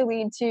going to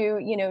lead to,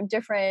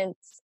 different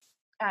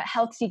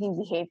health-seeking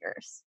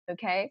behaviors,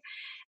 okay?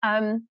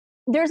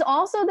 There's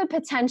also the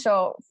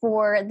potential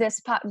for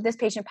this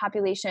patient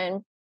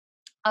population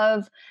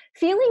of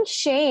feeling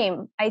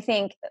shame, I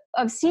think,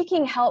 of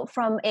seeking help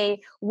from a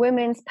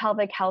women's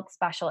pelvic health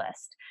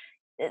specialist.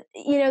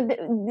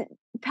 The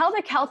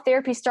pelvic health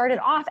therapy started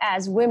off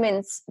as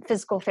women's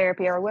physical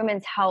therapy or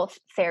women's health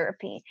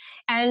therapy.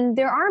 And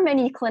there are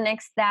many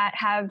clinics that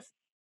have,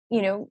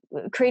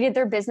 created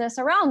their business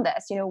around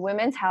this,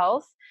 women's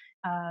health,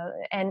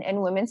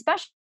 and women's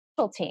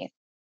specialty.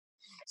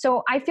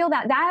 So I feel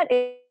that that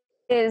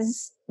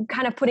is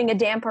kind of putting a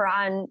damper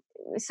on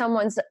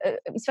someone's,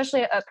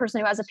 especially a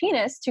person who has a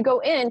penis, to go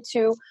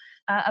into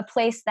a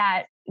place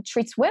that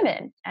treats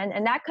women,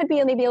 and that could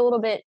be maybe a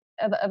little bit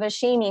of a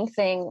shaming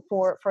thing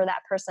for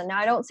that person. Now,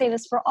 I don't say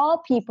this for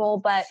all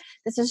people, but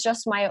this is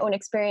just my own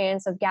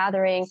experience of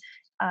gathering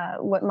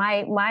what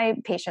my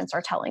patients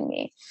are telling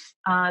me.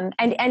 And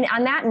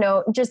on that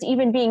note, just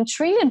even being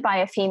treated by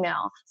a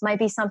female might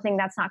be something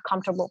that's not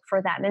comfortable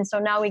for them. And so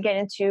now we get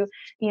into,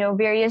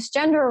 various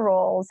gender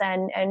roles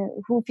and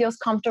who feels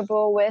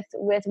comfortable with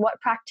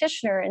what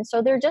practitioner. And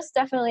so there just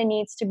definitely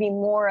needs to be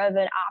more of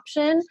an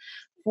option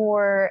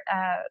for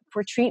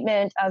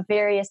treatment of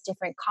various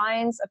different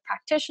kinds of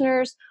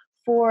practitioners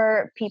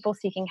for people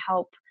seeking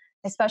help,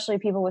 especially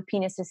people with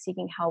penises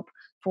seeking help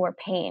for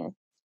pain.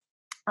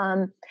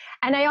 And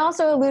I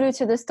also alluded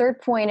to this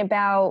third point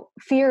about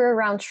fear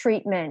around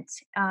treatment.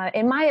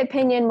 In my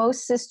opinion,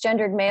 most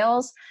cisgendered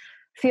males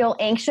feel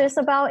anxious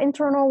about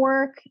internal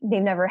work.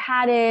 They've never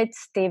had it.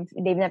 They've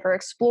never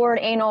explored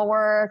anal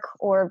work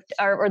or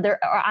they're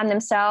on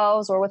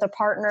themselves or with a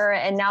partner,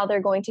 and now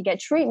they're going to get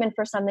treatment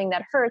for something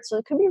that hurts. So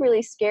it could be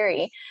really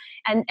scary,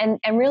 and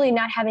really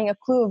not having a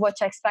clue of what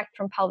to expect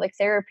from pelvic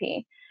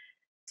therapy.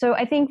 So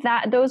I think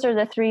that those are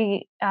the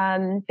three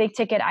big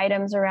ticket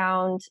items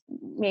around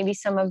maybe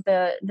some of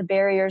the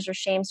barriers or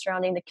shame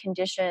surrounding the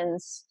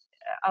conditions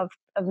of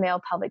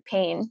male pelvic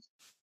pain.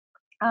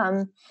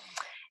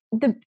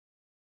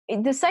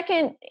 The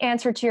second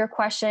answer to your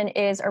question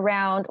is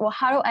around, well,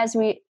 how as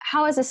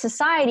a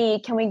society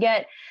can we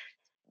get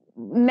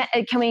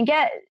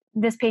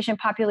this patient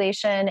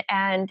population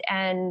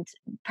and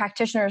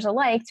practitioners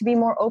alike to be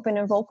more open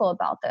and vocal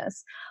about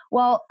this?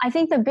 Well, I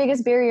think the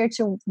biggest barrier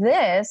to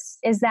this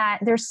is that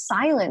there's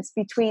silence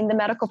between the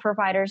medical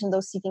providers and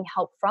those seeking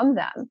help from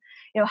them.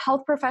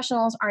 Health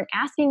professionals aren't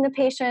asking the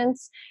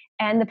patients,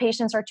 and the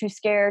patients are too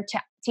scared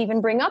to even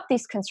bring up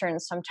these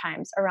concerns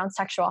sometimes around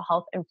sexual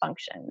health and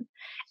function.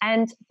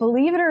 And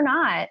believe it or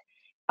not,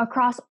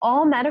 across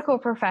all medical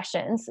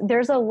professions,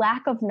 there's a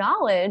lack of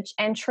knowledge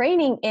and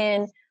training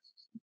in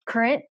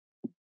current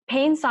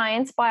pain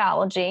science,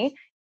 biology,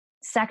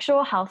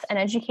 sexual health, and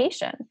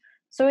education.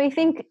 So I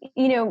think,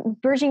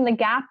 bridging the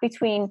gap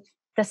between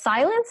the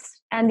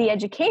silence and the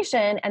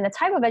education and the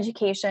type of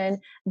education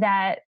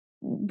that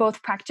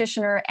both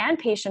practitioner and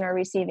patient are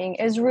receiving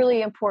is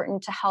really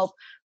important to help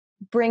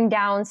bring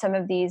down some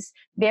of these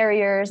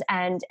barriers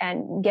and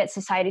get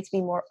society to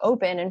be more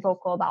open and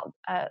vocal about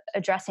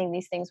addressing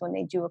these things when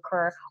they do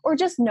occur, or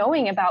just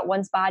knowing about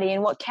one's body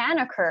and what can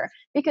occur.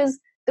 Because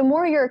the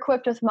more you're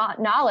equipped with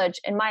knowledge,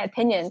 in my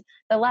opinion,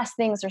 the less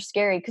things are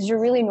scary, because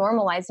you're really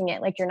normalizing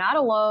it. Like, you're not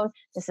alone.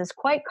 This is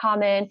quite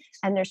common,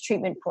 and there's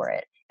treatment for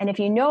it. And if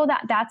you know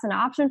that that's an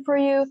option for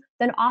you,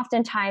 then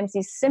oftentimes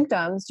these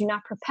symptoms do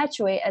not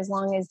perpetuate as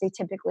long as they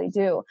typically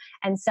do,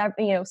 and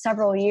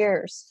several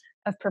years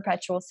of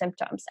perpetual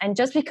symptoms. And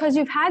just because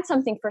you've had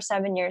something for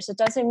 7 years, it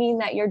doesn't mean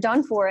that you're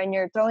done for and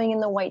you're throwing in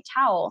the white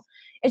towel.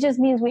 It just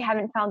means we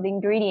haven't found the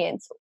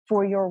ingredients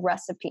for your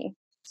recipe.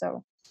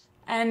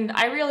 And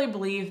I really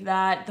believe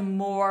that the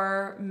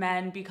more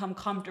men become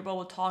comfortable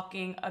with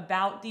talking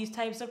about these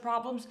types of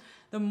problems,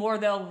 the more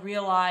they'll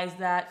realize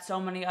that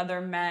so many other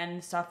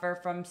men suffer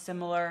from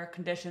similar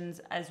conditions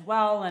as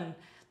well, and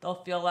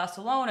they'll feel less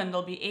alone, and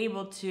they'll be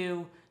able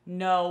to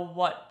know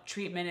what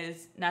treatment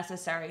is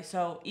necessary.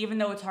 So even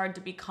though it's hard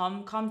to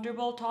become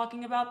comfortable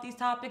talking about these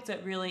topics,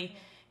 it really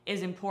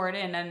is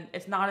important, and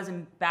it's not as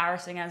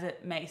embarrassing as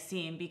it may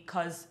seem,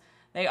 because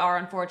they are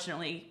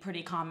unfortunately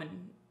pretty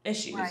common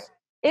issues. Right.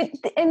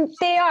 And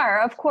they are,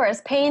 of course.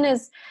 Pain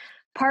is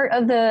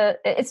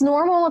it's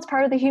normal. It's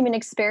part of the human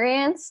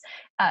experience.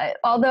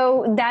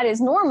 Although that is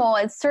normal,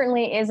 it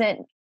certainly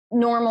isn't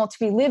normal to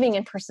be living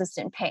in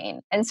persistent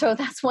pain. And so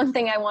that's one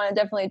thing I want to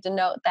definitely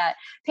denote, that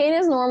pain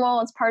is normal.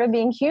 It's part of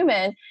being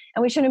human,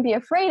 and we shouldn't be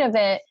afraid of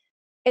it.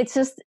 It's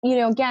just,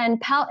 again,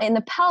 in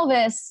the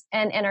pelvis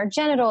and our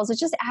genitals, it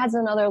just adds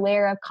another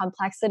layer of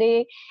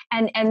complexity.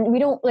 And we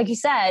don't, like you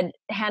said,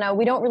 Hannah,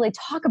 we don't really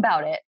talk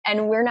about it.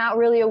 And we're not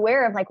really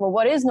aware of, like, well,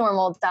 what is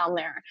normal down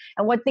there,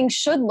 and what things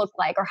should look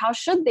like, or how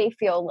should they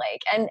feel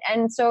like?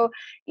 And so,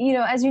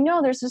 as you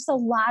know, there's just a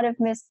lot of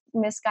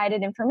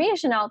misguided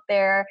information out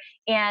there.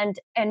 And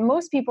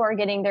most people are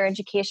getting their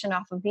education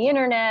off of the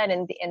internet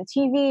and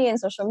TV and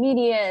social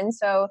media. And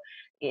so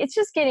it's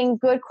just getting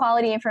good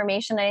quality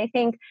information. And I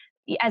think,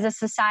 as a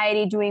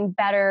society, doing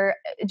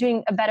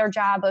a better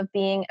job of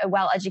being a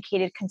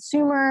well-educated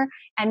consumer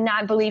and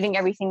not believing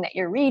everything that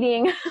you're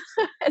reading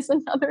is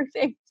another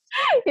thing,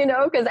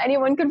 because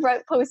anyone could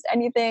post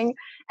anything,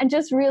 and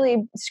just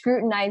really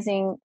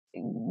scrutinizing,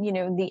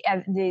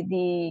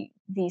 the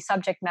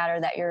subject matter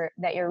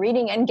that you're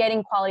reading, and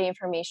getting quality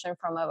information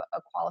from a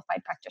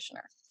qualified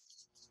practitioner.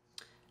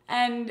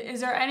 And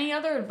is there any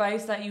other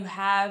advice that you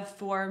have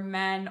for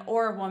men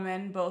or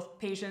women, both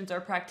patients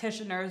or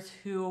practitioners,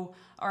 who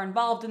are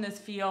involved in this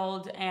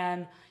field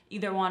and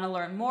either want to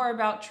learn more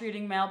about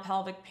treating male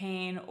pelvic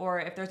pain, or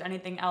if there's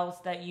anything else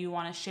that you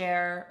want to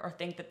share or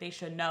think that they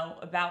should know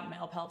about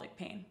male pelvic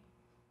pain.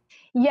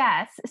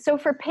 Yes. So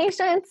for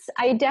patients,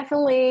 I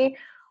definitely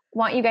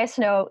want you guys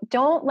to know,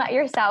 don't let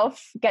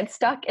yourself get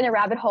stuck in a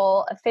rabbit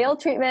hole of failed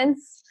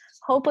treatments,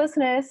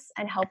 hopelessness,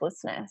 and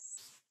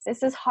helplessness.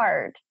 This is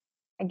hard.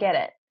 I get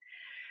it.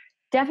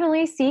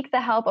 Definitely seek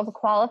the help of a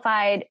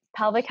qualified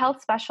pelvic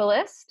health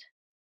specialist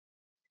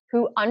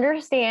who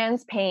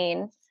understands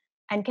pain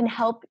and can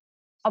help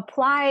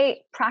apply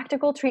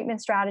practical treatment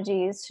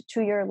strategies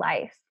to your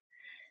life.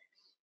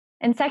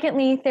 And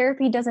secondly,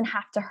 therapy doesn't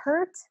have to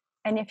hurt.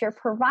 And if your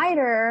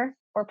provider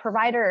or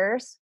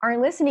providers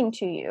aren't listening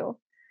to you,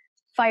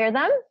 fire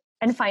them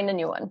and find a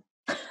new one.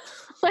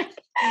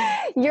 Like,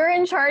 you're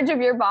in charge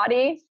of your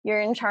body,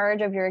 you're in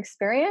charge of your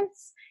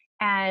experience.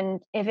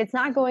 And if it's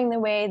not going the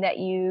way that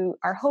you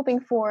are hoping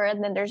for,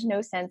 then there's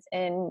no sense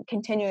in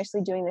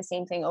continuously doing the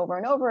same thing over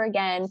and over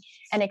again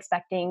and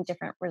expecting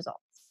different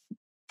results.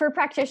 For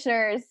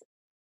practitioners,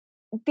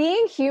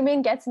 being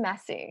human gets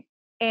messy,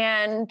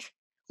 and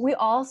we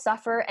all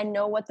suffer and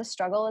know what the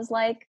struggle is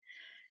like.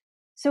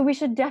 So we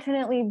should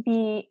definitely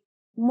be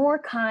more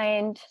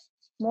kind,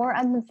 more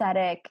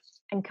empathetic,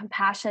 and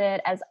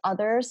compassionate as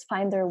others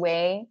find their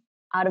way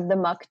out of the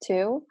muck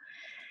too.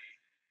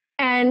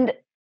 And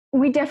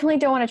we definitely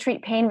don't want to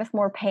treat pain with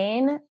more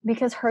pain,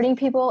 because hurting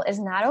people is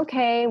not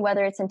okay,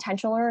 whether it's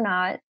intentional or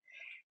not.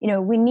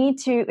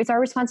 It's our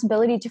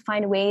responsibility to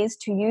find ways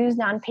to use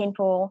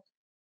non-painful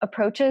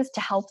approaches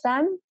to help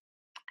them.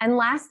 And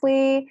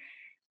lastly,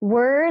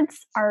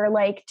 words are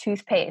like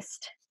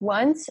toothpaste.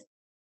 Once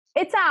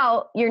it's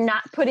out, you're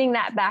not putting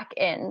that back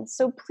in.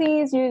 So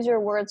please use your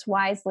words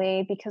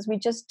wisely, because we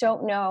just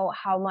don't know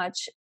how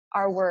much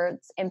our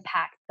words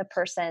impact the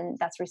person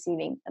that's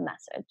receiving the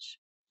message.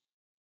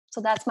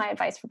 So that's my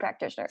advice for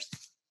practitioners.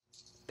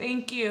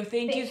 Thank you.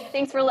 Thank you.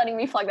 Thanks for letting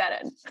me plug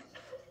that in.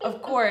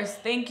 Of course.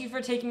 Thank you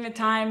for taking the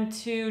time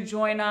to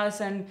join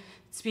us and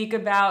speak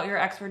about your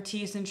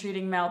expertise in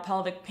treating male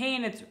pelvic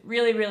pain. It's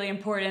really, really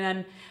important,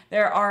 and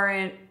there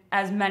aren't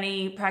as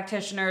many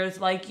practitioners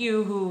like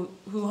you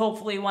who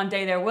hopefully one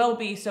day there will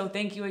be. So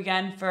thank you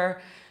again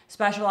for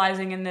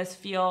specializing in this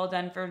field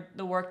and for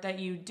the work that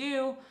you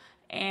do.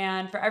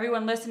 And for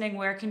everyone listening,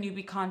 where can you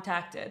be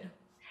contacted?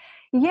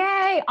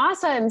 Yay,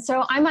 awesome.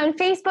 So I'm on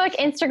Facebook,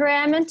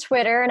 Instagram, and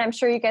Twitter, and I'm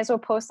sure you guys will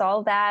post all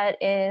of that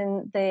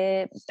in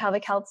the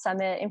Pelvic Health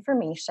Summit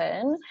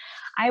information.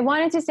 I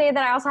wanted to say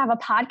that I also have a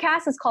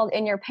podcast. It's called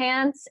In Your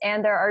Pants,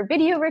 and there are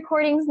video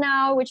recordings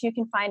now, which you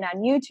can find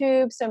on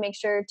YouTube. So make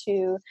sure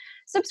to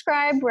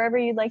subscribe wherever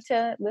you'd like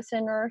to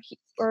listen or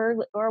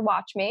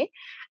watch me.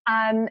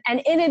 And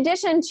in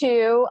addition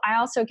to, I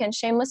also can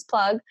shameless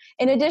plug,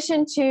 in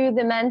addition to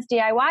the men's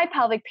DIY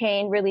pelvic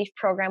pain relief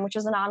program, which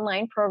is an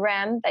online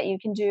program that you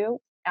can do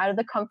out of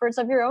the comforts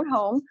of your own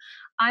home,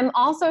 I'm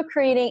also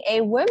creating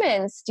a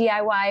women's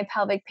DIY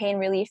pelvic pain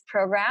relief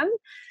program.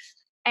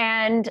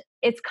 And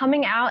it's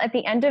coming out at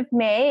the end of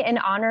May in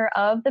honor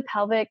of the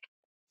Pelvic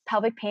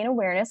Pain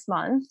Awareness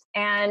Month.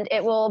 And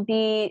it will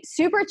be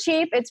super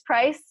cheap. It's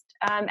priced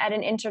at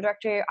an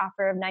introductory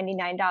offer of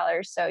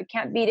 $99. So you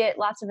can't beat it.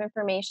 Lots of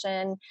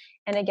information.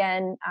 And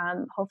again,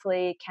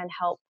 hopefully can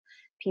help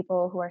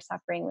people who are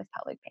suffering with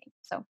pelvic pain.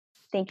 So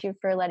thank you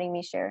for letting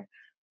me share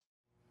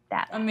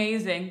that.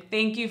 Amazing.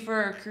 Thank you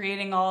for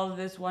creating all of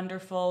this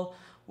wonderful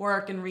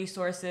work and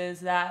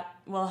resources that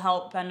will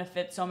help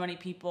benefit so many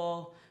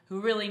people who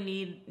really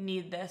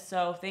need this.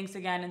 So thanks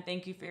again, and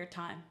thank you for your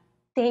time.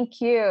 Thank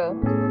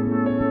you.